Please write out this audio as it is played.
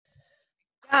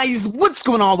Guys, what's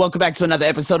going on? Welcome back to another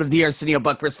episode of the Arsenio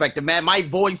Buck Perspective. Man, my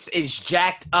voice is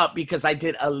jacked up because I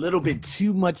did a little bit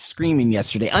too much screaming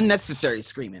yesterday. Unnecessary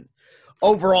screaming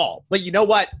overall. But you know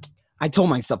what? I told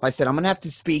myself, I said, I'm going to have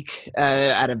to speak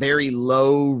at a very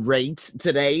low rate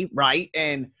today, right?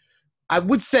 And I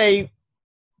would say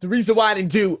the reason why I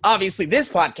didn't do, obviously, this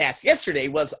podcast yesterday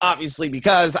was obviously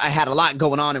because I had a lot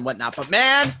going on and whatnot. But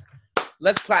man,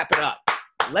 let's clap it up.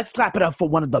 Let's clap it up for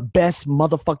one of the best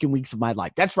motherfucking weeks of my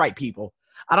life. That's right, people.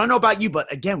 I don't know about you,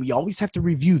 but again, we always have to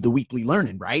review the weekly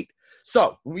learning, right?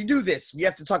 So when we do this, we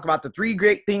have to talk about the 3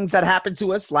 great things that happened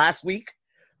to us last week,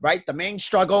 right? The main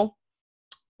struggle.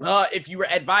 If you were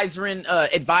advising or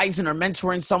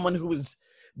mentoring someone who was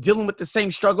dealing with the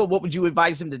same struggle, what would you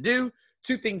advise them to do?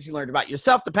 2 things you learned about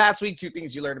yourself the past week, 2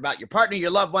 things you learned about your partner,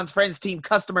 your loved ones, friends, team,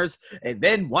 customers, and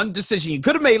then 1 decision you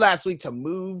could have made last week to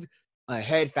move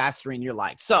ahead faster in your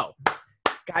life. So,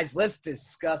 guys, let's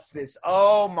discuss this.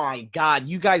 Oh my God,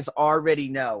 you guys already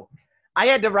know. I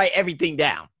had to write everything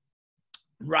down,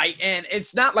 right? And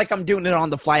it's not like I'm doing it on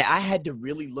the fly. I had to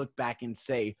really look back and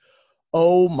say,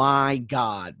 oh my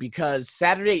God, because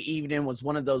Saturday evening was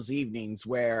one of those evenings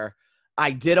where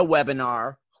I did a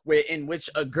webinar in which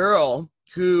a girl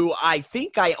who I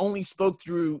think I only spoke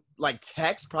through like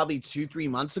text probably 2-3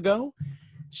 months ago,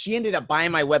 she ended up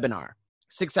buying my webinar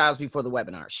 6 hours before the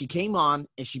webinar. She came on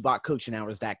and she bought coaching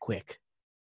hours that quick.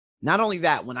 Not only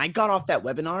that, when I got off that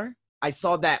webinar, I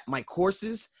saw that my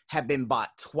courses had been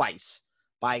bought twice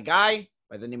by a guy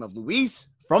by the name of Luis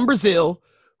from Brazil,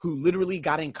 who literally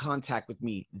got in contact with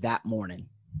me that morning.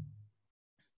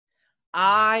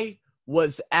 I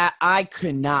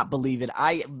could not believe it.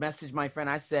 I messaged my friend.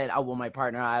 I said, my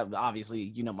partner,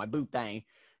 obviously, my boot thing.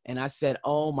 And I said,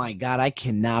 oh my God, I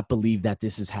cannot believe that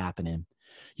this is happening.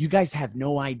 You guys have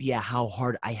no idea how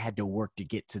hard I had to work to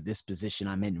get to this position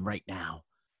I'm in right now,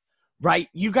 right?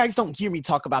 You guys don't hear me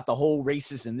talk about the whole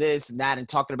races and this and that and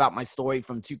talking about my story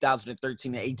from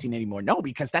 2013 to 18 anymore. No,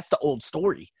 because that's the old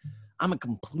story. I'm a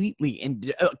completely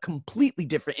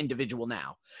different individual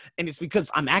now. And it's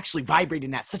because I'm actually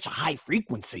vibrating at such a high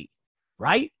frequency,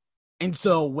 right? And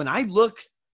so when I look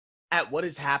at what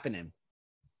is happening,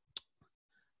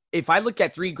 if I look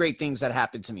at 3 great things that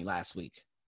happened to me last week,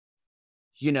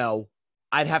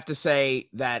 I'd have to say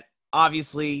that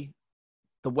obviously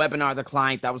the webinar, the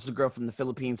client, that was the girl from the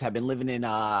Philippines, had been living in,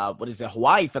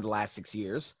 Hawaii for the last 6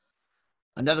 years.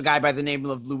 Another guy by the name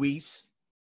of Luis,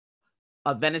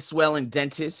 a Venezuelan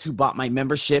dentist who bought my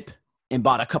membership and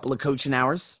bought a couple of coaching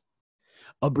hours.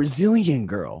 A Brazilian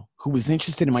girl who was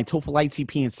interested in my TOEFL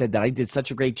ITP and said that I did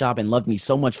such a great job and loved me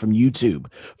so much from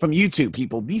YouTube. From YouTube,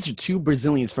 people. These are 2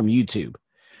 Brazilians from YouTube.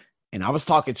 And I was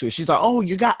talking to her. She's like, oh,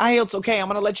 you got IELTS? Okay, I'm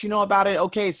going to let you know about it.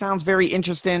 Okay, it sounds very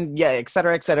interesting. Yeah, et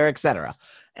cetera, et cetera, et cetera.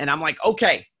 And I'm like,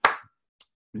 okay,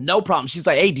 no problem. She's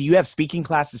like, hey, do you have speaking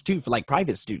classes too for like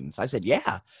private students? I said,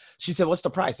 yeah. She said, what's the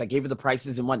price? I gave her the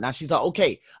prices and whatnot. She's like,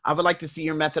 okay, I would like to see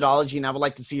your methodology and I would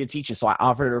like to see your teaching. So I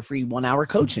offered her a free 1-hour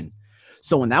coaching.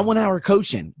 So in that 1-hour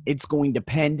coaching, it's going to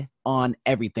depend on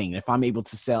everything. If I'm able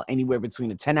to sell anywhere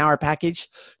between a 10-hour package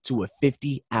to a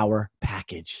 50-hour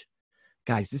package.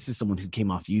 Guys, this is someone who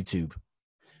came off YouTube.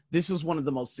 This was one of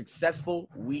the most successful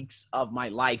weeks of my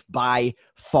life by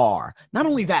far. Not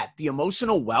only that, the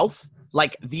emotional wealth,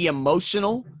 my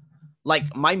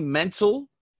mental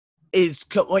is,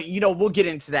 we'll get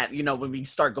into that, when we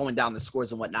start going down the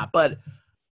scores and whatnot. But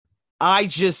I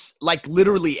just,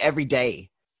 literally every day,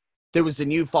 there was a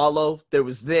new follow, there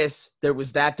was this, there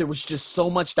was that. There was just so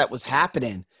much that was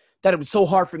happening that it was so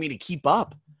hard for me to keep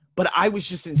up. But I was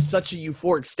just in such a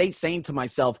euphoric state saying to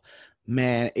myself,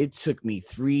 man, it took me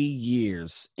 3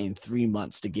 years and 3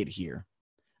 months to get here.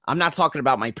 I'm not talking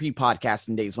about my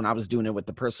pre-podcasting days when I was doing it with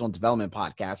the personal development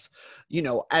podcast,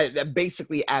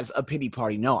 basically as a pity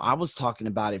party. No, I was talking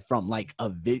about it from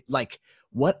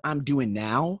what I'm doing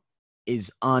now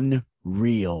is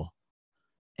unreal.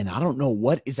 And I don't know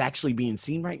what is actually being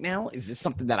seen right now. Is this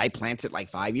something that I planted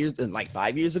 5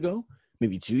 years ago,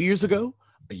 maybe 2 years ago,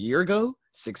 a year ago,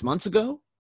 6 months ago?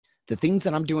 The things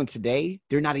that I'm doing today,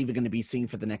 they're not even going to be seen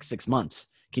for the next 6 months.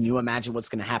 Can you imagine what's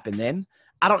going to happen then?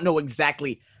 I don't know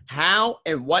exactly how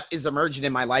and what is emerging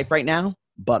in my life right now,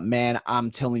 but man,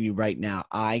 I'm telling you right now,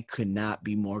 I could not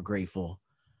be more grateful.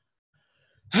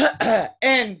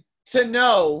 And to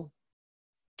know,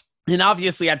 and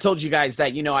obviously I told you guys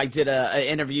that, I did an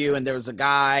interview and there was a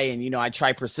guy and, I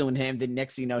tried pursuing him. Then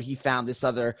next, he found this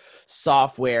other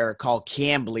software called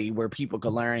Cambly where people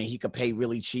could learn and he could pay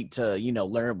really cheap to,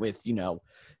 learn with,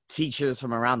 teachers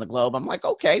from around the globe. I'm like,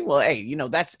 okay, well, hey,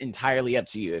 that's entirely up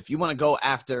to you. If you want to go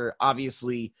after,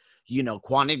 obviously,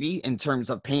 quantity in terms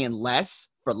of paying less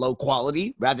for low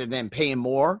quality rather than paying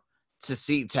more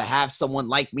to have someone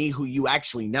like me who you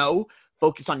actually know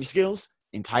focus on your skills,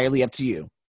 entirely up to you.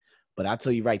 But I'll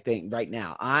tell you right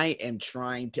now, I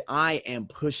am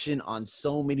pushing on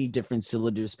so many different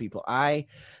cylinders, people. I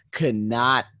could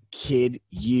not kid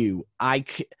you.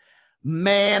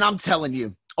 Man, I'm telling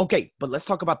you. Okay, but let's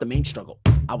talk about the main struggle.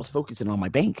 I was focusing on my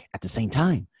bank at the same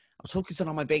time. I was focusing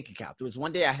on my bank account. There was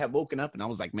one day I had woken up and I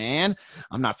was like, man,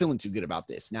 I'm not feeling too good about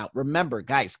this. Now, remember,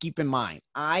 guys, keep in mind,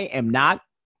 I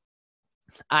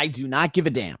do not give a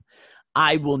damn.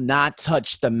 I will not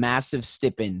touch the massive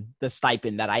stipend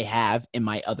that I have in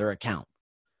my other account,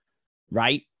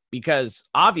 right? Because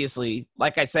obviously,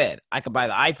 like I said, I could buy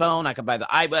the iPhone, I could buy the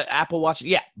Apple Watch.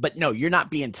 Yeah, but no, you're not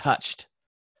being touched.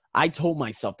 I told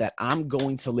myself that I'm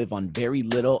going to live on very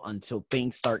little until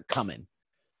things start coming.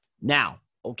 Now,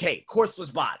 okay, course was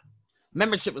bought.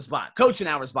 Membership was bought. Coaching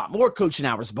hours bought. More coaching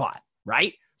hours bought,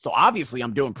 right? So obviously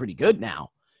I'm doing pretty good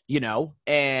now,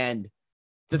 and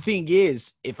the thing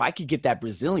is, if I could get that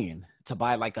Brazilian to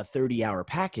buy like a 30-hour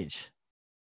package,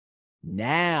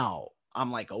 now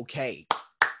I'm like, okay,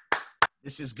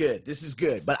 this is good. This is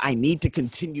good. But I need to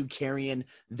continue carrying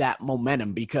that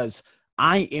momentum because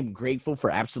I am grateful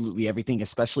for absolutely everything,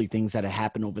 especially things that have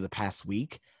happened over the past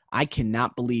week. I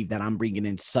cannot believe that I'm bringing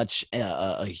in such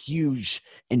a huge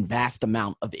and vast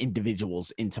amount of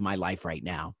individuals into my life right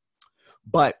now.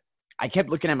 But I kept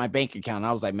looking at my bank account and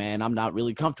I was like, man, I'm not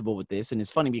really comfortable with this. And it's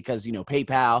funny because,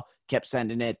 PayPal kept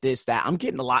sending it, this, that. I'm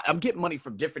getting money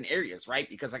from different areas, right?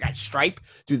 Because I got Stripe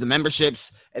through the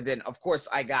memberships. And then, of course,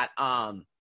 I got,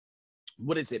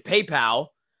 PayPal,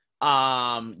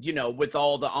 with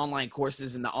all the online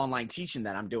courses and the online teaching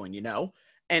that I'm doing,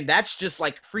 And that's just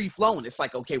like free flowing. It's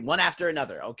like, okay, one after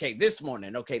another. Okay, this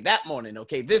morning. Okay, that morning.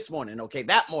 Okay, this morning. Okay,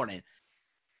 that morning.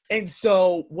 And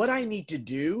so what I need to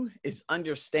do is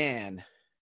understand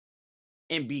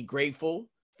and be grateful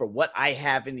for what I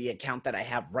have in the account that I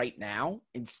have right now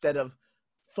instead of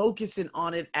focusing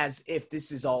on it as if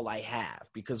this is all I have,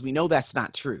 because we know that's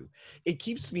not true. It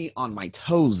keeps me on my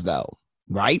toes though,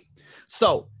 right?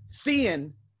 So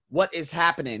seeing what is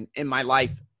happening in my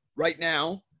life right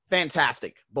now,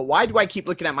 fantastic. But why do I keep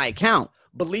looking at my account,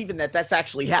 believing that that's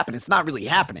actually happening? It's not really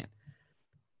happening.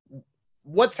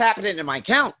 What's happening in my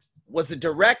account was a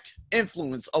direct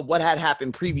influence of what had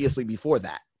happened previously before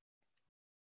that.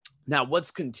 Now,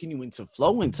 what's continuing to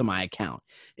flow into my account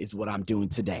is what I'm doing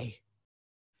today.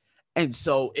 And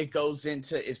so it goes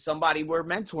into, if somebody were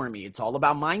mentoring me, it's all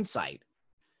about mindset.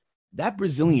 That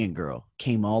Brazilian girl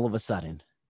came all of a sudden,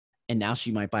 and now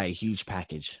she might buy a huge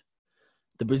package.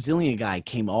 The Brazilian guy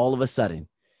came all of a sudden.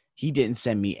 He didn't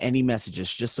send me any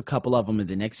messages, just a couple of them. And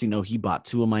the next thing you know, he bought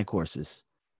 2 of my courses.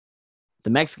 The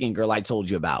Mexican girl I told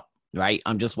you about, right?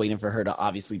 I'm just waiting for her to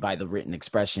obviously buy the written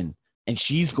expression. And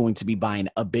she's going to be buying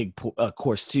a big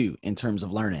course too in terms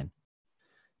of learning.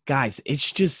 Guys,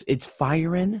 it's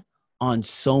firing on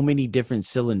so many different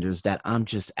cylinders that I'm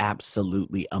just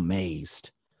absolutely amazed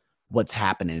what's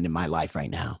happening in my life right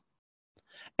now.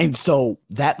 And so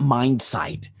that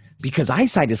mindset, because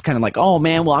eyesight is kind of like, oh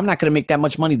man, well, I'm not going to make that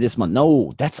much money this month.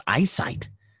 No, that's eyesight.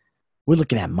 We're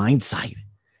looking at mindset.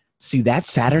 See, that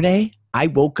Saturday, I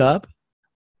woke up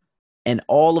and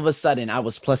all of a sudden I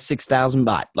was plus 6,000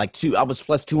 baht. I was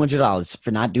plus $200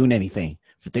 for not doing anything,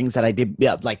 for things that I did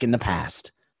like in the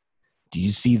past. Do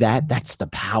you see that? That's the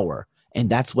power. And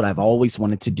that's what I've always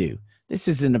wanted to do. This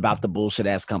isn't about the bullshit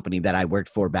ass company that I worked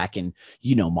for back in,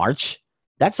 March.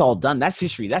 That's all done. That's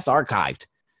history. That's archived.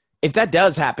 If that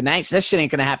does happen, that shit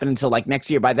ain't going to happen until like next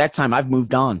year. By that time, I've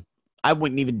moved on. I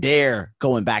wouldn't even dare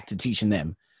going back to teaching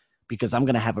them because I'm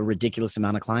going to have a ridiculous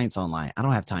amount of clients online. I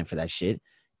don't have time for that shit.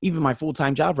 Even my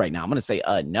full-time job right now, I'm going to say,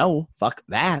 no, fuck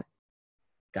that.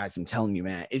 Guys, I'm telling you,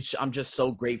 man, I'm just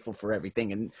so grateful for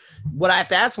everything. And what I have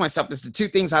to ask myself is the 2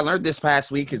 things I learned this past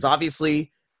week is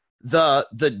obviously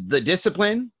the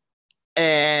discipline,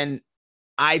 and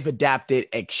I've adapted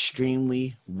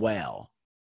extremely well.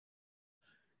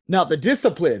 Now, the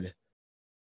discipline,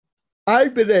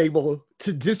 I've been able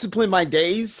to discipline my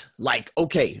days like,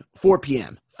 okay, 4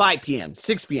 p.m., 5 p.m.,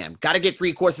 6 p.m., got to get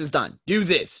 3 courses done. Do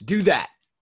this, do that.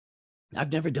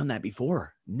 I've never done that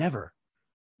before. Never.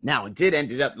 Now, it did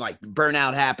ended up like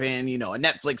burnout happened. A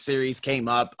Netflix series came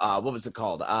up. What was it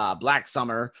called? Black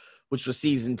Summer, which was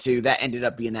season 2. That ended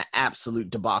up being an absolute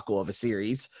debacle of a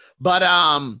series. But,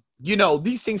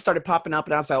 these things started popping up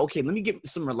and I was like, okay, let me get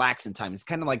some relaxing time. It's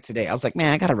kind of like today. I was like,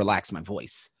 man, I got to relax my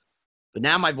voice. But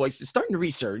now my voice is starting to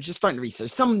resurge. It's starting to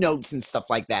research some notes and stuff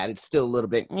like that. It's still a little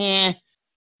bit,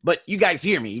 but you guys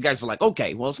hear me. You guys are like,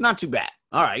 okay, well, it's not too bad.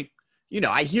 All right.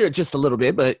 I hear it just a little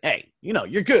bit, but hey,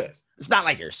 you're good. It's not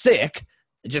like you're sick.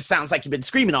 It just sounds like you've been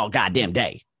screaming all goddamn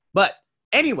day. But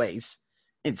anyways,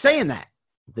 in saying that,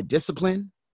 the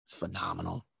discipline is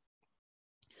phenomenal.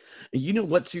 And you know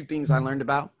what 2 things I learned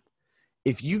about?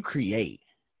 If you create,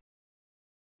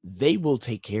 they will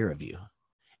take care of you.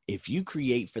 If you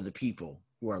create for the people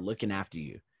who are looking after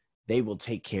you, they will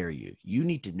take care of you. You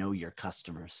need to know your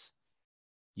customers.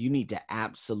 You need to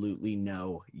absolutely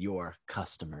know your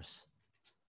customers.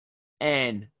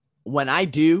 And when I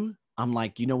do, I'm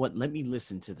like, you know what? Let me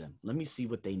listen to them. Let me see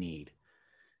what they need.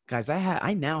 Guys,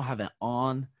 I now have an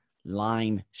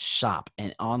online shop,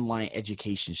 an online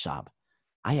education shop.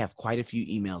 I have quite a few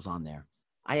emails on there.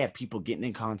 I have people getting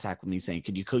in contact with me saying,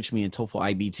 could you coach me in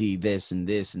TOEFL IBT, this and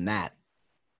this and that?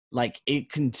 Like it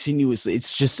continuously,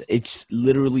 it's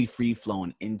literally free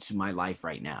flowing into my life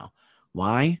right now.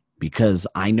 Why? Because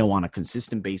I know on a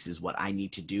consistent basis what I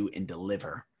need to do and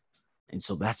deliver. And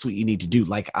so that's what you need to do.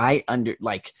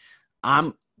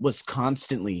 Was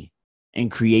constantly in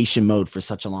creation mode for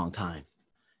such a long time.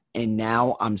 And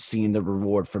now I'm seeing the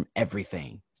reward from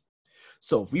everything.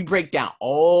 So if we break down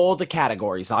all the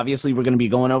categories, obviously we're going to be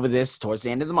going over this towards the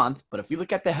end of the month. But if we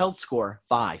look at the health score,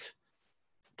 5.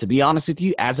 To be honest with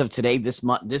you, as of today, this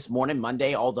morning,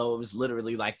 Monday, although it was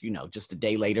literally just a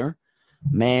day later,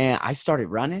 man, I started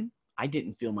running. I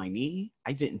didn't feel my knee.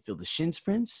 I didn't feel the shin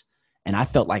sprints. And I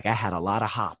felt like I had a lot of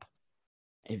hop.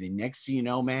 And then next thing you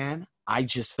know, man, I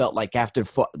just felt like after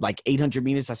 800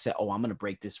 meters, I said, oh, I'm going to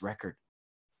break this record.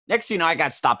 Next thing you know, I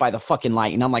got stopped by the fucking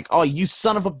light. And I'm like, oh, you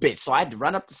son of a bitch. So I had to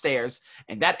run up the stairs.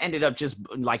 And that ended up just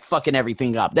like fucking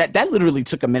everything up. That literally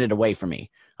took a minute away from me.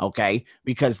 Okay.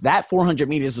 Because that 400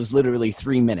 meters was literally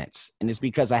 3 minutes. And it's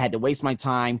because I had to waste my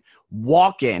time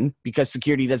walking because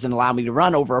security doesn't allow me to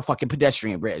run over a fucking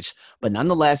pedestrian bridge. But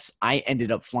nonetheless, I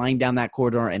ended up flying down that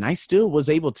corridor and I still was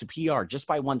able to PR just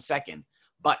by 1 second.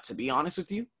 But to be honest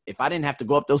with you, if I didn't have to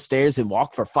go up those stairs and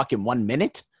walk for fucking 1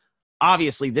 minute,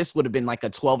 obviously this would have been like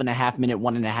a 12.5 minute,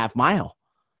 1.5 mile.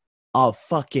 A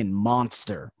fucking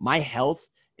monster. My health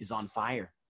is on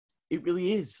fire. It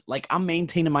really is. Like I'm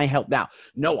maintaining my health now.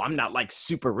 No, I'm not like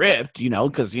super ripped,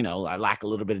 because, I lack a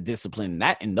little bit of discipline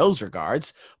in those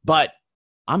regards, but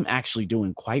I'm actually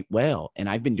doing quite well. And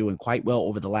I've been doing quite well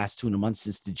over the last 2 months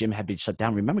since the gym had been shut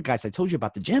down. Remember, guys, I told you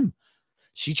about the gym.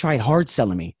 She tried hard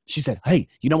selling me. She said, hey,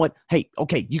 you know what? Hey,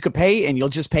 okay, you could pay and you'll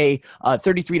just pay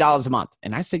 $33 a month.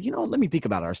 And I said, let me think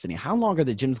about it, Arsenio. How long are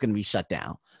the gyms going to be shut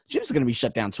down? Gyms are going to be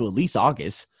shut down to at least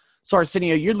August. So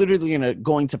Arsenio, you're literally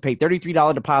going to pay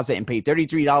 $33 deposit and pay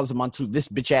 $33 a month to this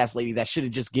bitch ass lady that should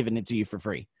have just given it to you for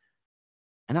free.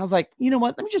 And I was like, you know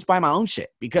what? Let me just buy my own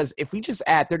shit. Because if we just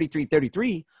add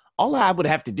 $33, all I would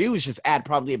have to do is just add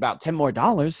probably about $10 more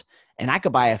and I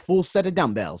could buy a full set of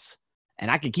dumbbells. And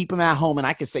I could keep them at home and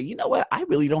I could say, you know what? I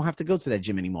really don't have to go to that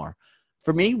gym anymore.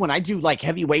 For me, when I do like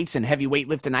heavy weights and heavy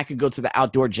weightlifting, I could go to the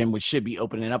outdoor gym, which should be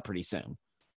opening up pretty soon,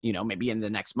 maybe in the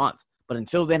next month. But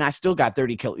until then, I still got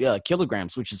 30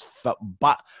 kilograms, which is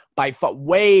by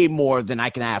way more than I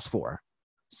can ask for.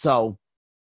 So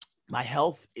my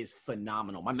health is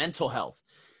phenomenal. My mental health.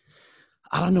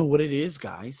 I don't know what it is,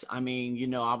 guys. I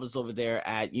mean, I was over there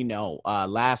at,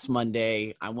 last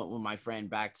Monday, I went with my friend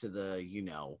back to the,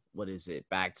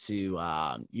 back to,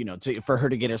 for her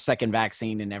to get her second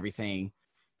vaccine and everything.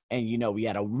 And, we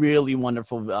had a really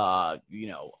wonderful, a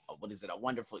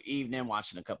wonderful evening,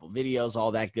 watching a couple videos,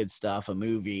 all that good stuff, a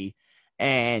movie.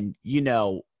 And,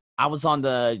 I was on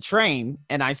the train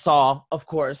and I saw, of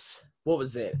course, what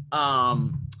was it?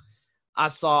 I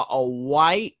saw a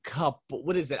white couple,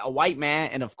 a white man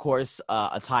and, of course,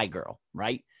 a Thai girl,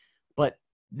 right? But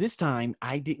this time,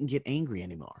 I didn't get angry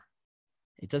anymore.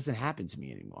 It doesn't happen to me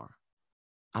anymore.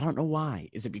 I don't know why.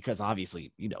 Is it because,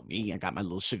 obviously, me, I got my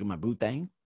little sugar in my boot thing?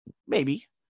 Maybe.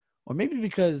 Or maybe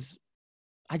because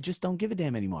I just don't give a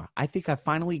damn anymore. I think I've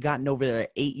finally gotten over the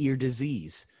 8-year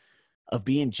disease of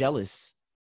being jealous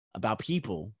about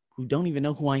people who don't even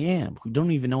know who I am, who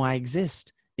don't even know I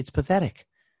exist. It's pathetic.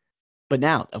 But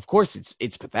now, of course,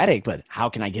 it's pathetic, but how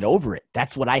can I get over it?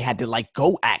 That's what I had to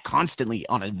go at constantly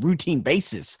on a routine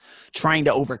basis, trying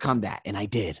to overcome that. And I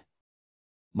did.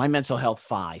 My mental health,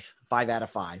 5 out of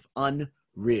 5.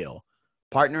 Unreal.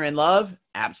 Partner in love,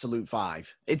 absolute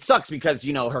 5. It sucks because,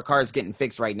 her car is getting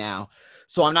fixed right now.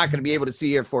 So I'm not going to be able to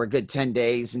see her for a good 10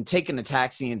 days. And taking a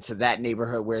taxi into that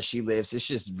neighborhood where she lives, it's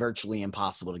just virtually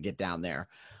impossible to get down there.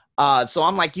 So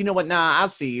I'm like, you know what? Nah, I'll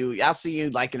see you. I'll see you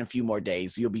in a few more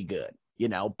days. You'll be good.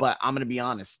 But I'm going to be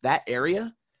honest, that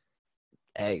area,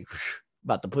 hey,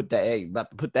 about to put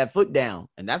that foot down,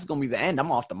 and that's going to be the end.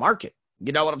 I'm off the market.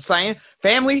 You know what I'm saying?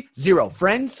 Family, 0.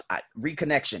 Friends,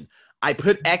 reconnection. I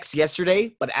put X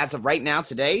yesterday, but as of right now,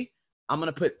 today, I'm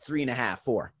going to put 3.5,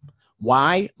 4.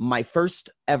 Why? My first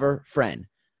ever friend.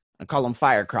 I call him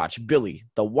Firecrotch, Billy,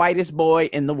 the whitest boy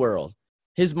in the world.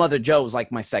 His mother, Joe's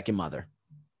like my second mother.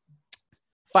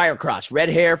 Firecrotch, red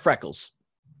hair, freckles.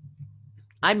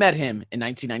 I met him in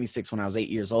 1996 when I was 8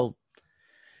 years old.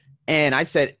 And I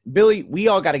said, Billy, we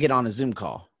all got to get on a Zoom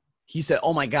call. He said,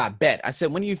 oh, my God, bet. I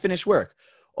said, when do you finish work?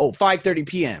 Oh, 5:30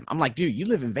 p.m. I'm like, dude, you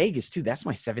live in Vegas, too. That's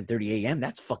my 7:30 a.m.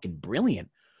 That's fucking brilliant.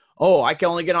 Oh, I can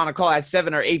only get on a call at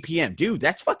 7 or 8 p.m. Dude,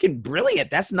 that's fucking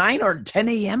brilliant. That's 9 or 10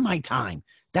 a.m. my time.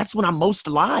 That's when I'm most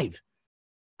alive.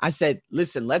 I said,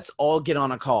 listen, let's all get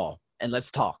on a call and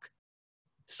let's talk.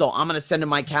 So I'm going to send him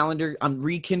my calendar. I'm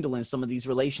rekindling some of these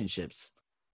relationships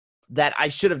that I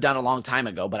should have done a long time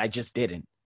ago, but I just didn't.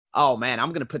 Oh, man, I'm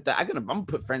going to put that. I'm going to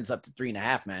put friends up to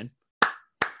 3.5, man.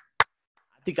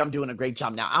 I think I'm doing a great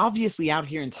job. Now, obviously out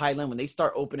here in Thailand, when they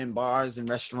start opening bars and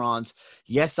restaurants,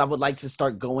 yes, I would like to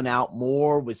start going out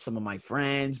more with some of my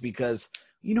friends because,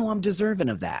 I'm deserving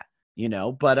of that,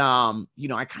 but,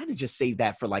 I kind of just save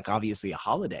that for like, obviously a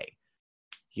holiday,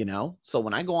 so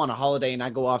when I go on a holiday and I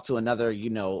go off to another,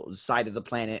 side of the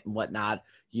planet and whatnot,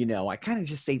 I kind of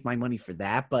just save my money for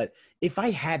that. But if I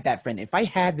had that friend, if I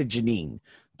had the Janine,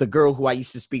 the girl who I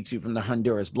used to speak to from the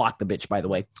Honduras, block the bitch, by the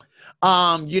way.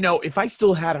 If I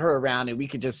still had her around and we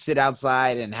could just sit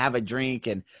outside and have a drink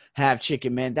and have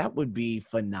chicken, man, that would be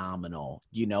phenomenal,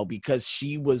 because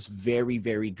she was very,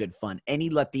 very good fun. Any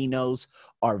Latinos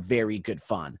are very good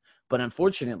fun. But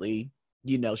unfortunately,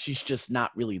 she's just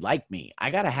not really like me. I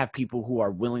got to have people who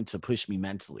are willing to push me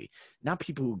mentally, not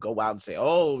people who go out and say,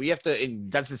 oh, we have to,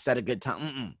 it doesn't set a good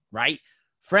time. Right?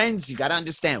 Friends, you got to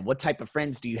understand what type of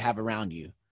friends do you have around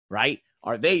you, right?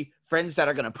 Are they friends that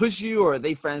are going to push you, or are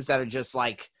they friends that are just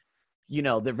like,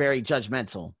 they're very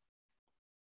judgmental?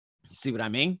 See what I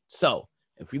mean? So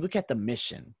if we look at the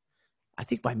mission, I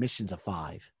think my mission's a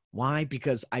 5. Why?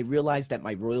 Because I realized that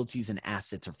my royalties and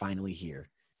assets are finally here.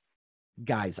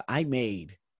 Guys, I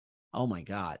made, oh my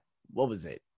God, what was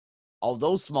it?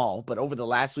 Although small, but over the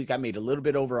last week, I made a little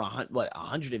bit over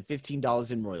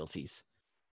 $115 in royalties.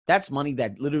 That's money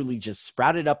that literally just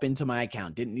sprouted up into my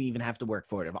account. Didn't even have to work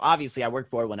for it. Obviously, I worked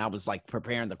for it when I was like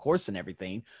preparing the course and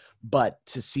everything. But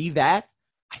to see that,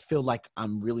 I feel like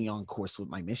I'm really on course with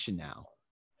my mission now.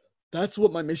 That's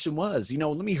what my mission was.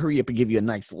 Let me hurry up and give you a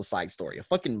nice little side story. A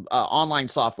fucking online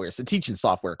software. It's a teaching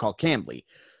software called Cambly.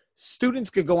 Students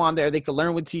could go on there. They could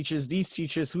learn with teachers. These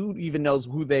teachers, who even knows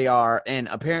who they are? And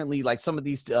apparently, like, some of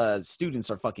these students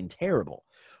are fucking terrible,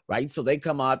 right? So they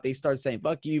come up, they start saying,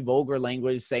 fuck you, vulgar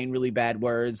language, saying really bad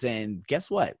words. And guess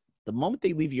what? The moment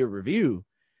they leave you a review,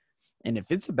 and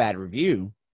if it's a bad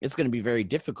review, it's going to be very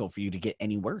difficult for you to get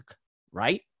any work,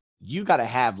 right? You got to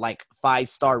have like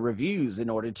 5-star reviews in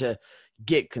order to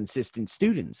get consistent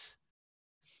students.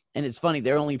 And it's funny,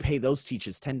 they only pay those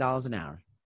teachers $10 an hour.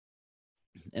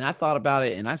 And I thought about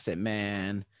it and I said,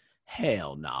 man,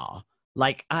 hell no.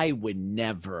 Like, I would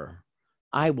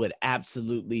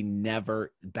absolutely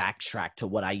never backtrack to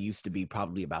what I used to be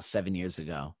probably about 7 years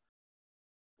ago.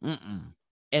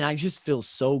 And I just feel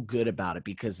so good about it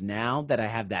because now that I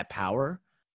have that power,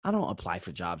 I don't apply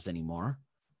for jobs anymore.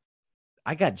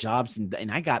 I got jobs and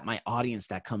I got my audience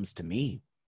that comes to me.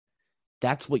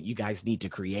 That's what you guys need to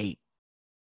create.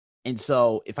 And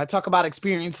so if I talk about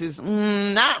experiences,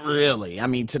 not really. I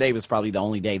mean, today was probably the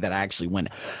only day that I actually went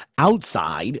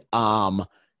outside.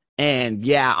 And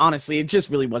yeah, honestly, it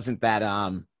just really wasn't that,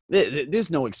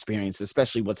 there's no experience,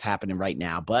 especially what's happening right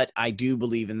now. But I do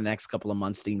believe in the next couple of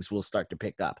months, things will start to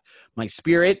pick up. My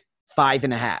spirit,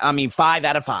 5.5. 5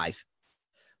 out of 5.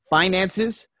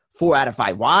 Finances, 4 out of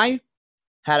 5. Why?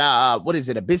 Had a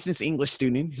business English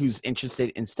student who's interested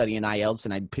in studying IELTS,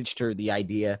 and I pitched her the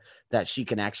idea that she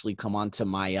can actually come on to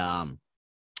my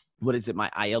my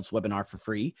IELTS webinar for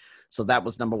free. So that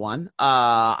was number 1.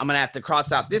 I'm gonna have to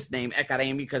cross out this name,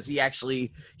 Ekarem, because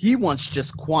he wants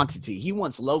just quantity. He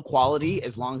wants low quality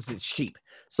as long as it's cheap.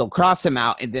 So cross him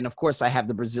out, and then of course I have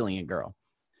the Brazilian girl.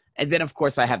 And then, of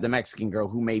course, I have the Mexican girl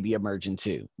who may be emerging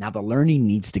too. Now, the learning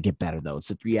needs to get better, though. It's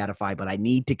a 3 out of 5, but I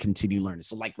need to continue learning.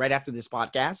 So, like, right after this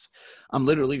podcast, I'm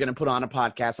literally going to put on a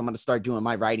podcast. I'm going to start doing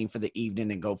my writing for the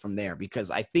evening and go from there because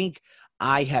I think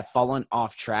I have fallen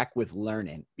off track with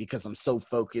learning because I'm so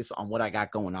focused on what I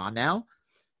got going on now.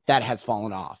 That has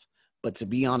fallen off. But to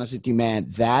be honest with you, man,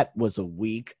 that was a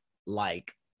week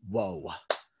like, whoa.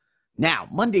 Now,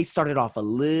 Monday started off a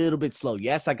little bit slow.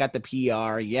 Yes, I got the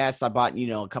PR. Yes, I bought,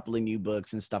 a couple of new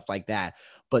books and stuff like that.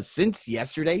 But since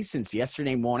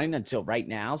yesterday morning until right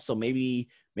now, so maybe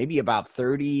about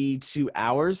 32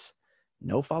 hours,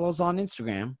 no follows on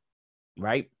Instagram,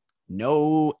 right?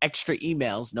 no extra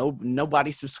emails,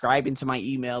 nobody subscribing to my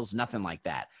emails, nothing like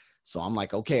that. So I'm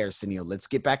like, okay, Arsenio, let's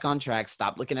get back on track.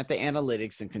 Stop looking at the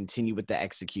analytics and continue with the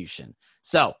execution.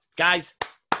 So, guys,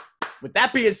 with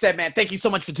that being said, man, thank you so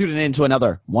much for tuning in to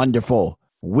another wonderful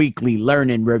weekly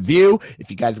learning review. If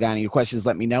you guys got any questions,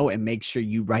 let me know, and make sure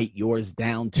you write yours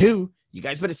down too. You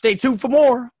guys better stay tuned for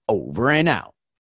more. Over and out.